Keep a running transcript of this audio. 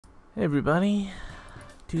Hey everybody,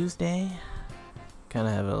 Tuesday. Kind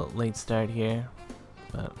of have a late start here,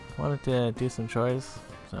 but wanted to do some chores,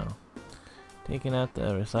 so taking out the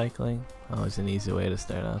recycling, always an easy way to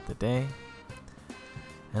start out the day.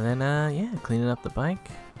 And then yeah, cleaning up the bike.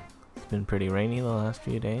 It's been pretty rainy the last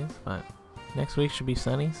few days, but next week should be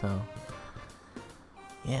sunny, so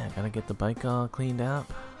yeah, gotta get the bike all cleaned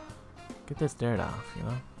up, get this dirt off, you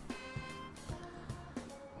know.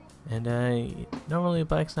 And normally a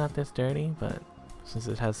bike's not this dirty, but since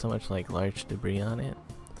it has so much like large debris on it,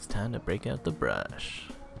 it's time to break out the brush.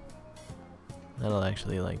 That'll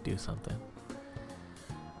actually like do something.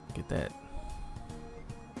 Get that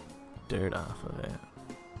dirt off of it.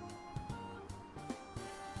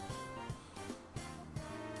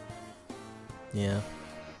 Yeah.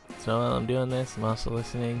 So while I'm doing this, I'm also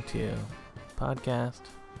listening to a podcast.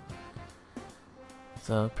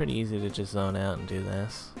 So pretty easy to just zone out and do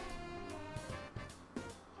this.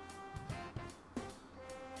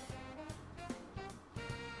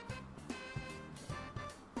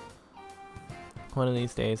 One of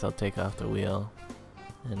these days I'll take off the wheel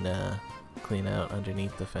and clean out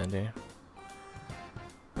underneath the fender.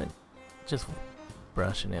 But just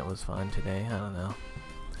brushing it was fun today, I don't know.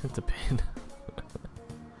 It's a pain.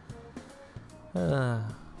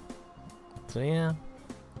 So yeah,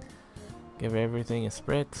 give everything a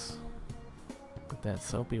spritz with that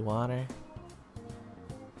soapy water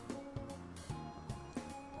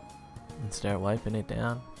and start wiping it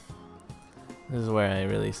down. This is where I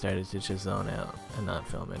really started to just zone out and not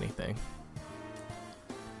film anything.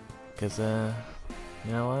 Cause you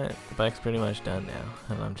know what? The bike's pretty much done now.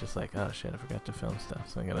 And I'm just like, oh shit, I forgot to film stuff.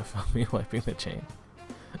 So I'm gonna film me wiping the chain.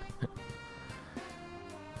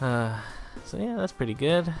 So yeah, that's pretty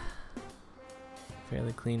good.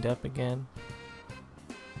 Fairly cleaned up again.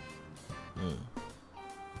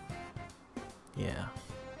 Yeah.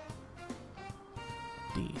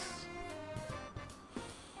 Decent.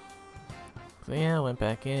 So yeah, I went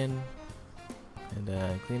back in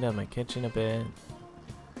and cleaned up my kitchen a bit,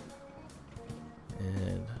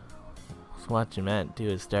 and was watching Matt do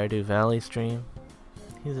his Stardew Valley stream.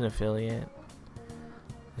 He's an affiliate.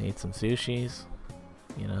 I ate some sushis,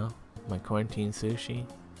 you know, my quarantine sushi.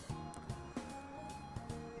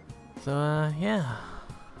 So yeah,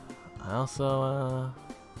 I also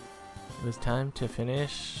it was time to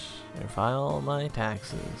finish or file my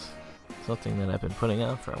taxes. Something that I've been putting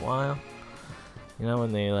out for a while. You know,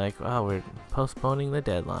 when they like, oh, we're postponing the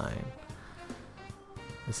deadline.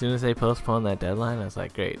 As soon as they postponed that deadline, I was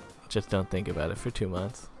like, great, just don't think about it for 2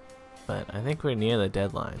 months. But I think we're near the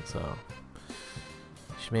deadline, so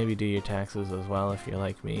you should maybe do your taxes as well if you're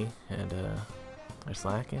like me and are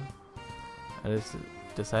slacking. I just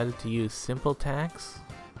decided to use Simple Tax.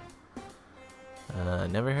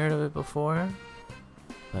 Never heard of it before,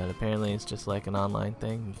 but apparently it's just like an online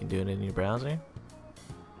thing. You can do it in your browser.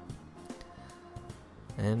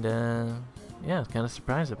 And yeah, I was kind of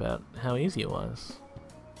surprised about how easy it was.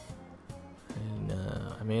 And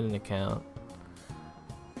I made an account.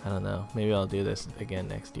 I don't know, maybe I'll do this again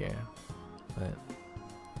next year. But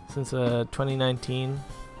since 2019,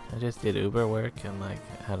 I just did Uber work and like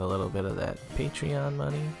had a little bit of that Patreon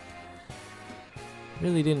money.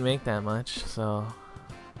 Really didn't make that much, so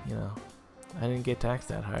you know, I didn't get taxed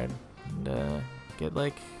that hard. And get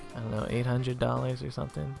like, I don't know, $800 or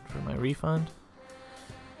something for my refund.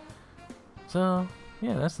 So,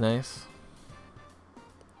 yeah, that's nice.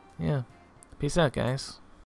 Yeah. Peace out, guys.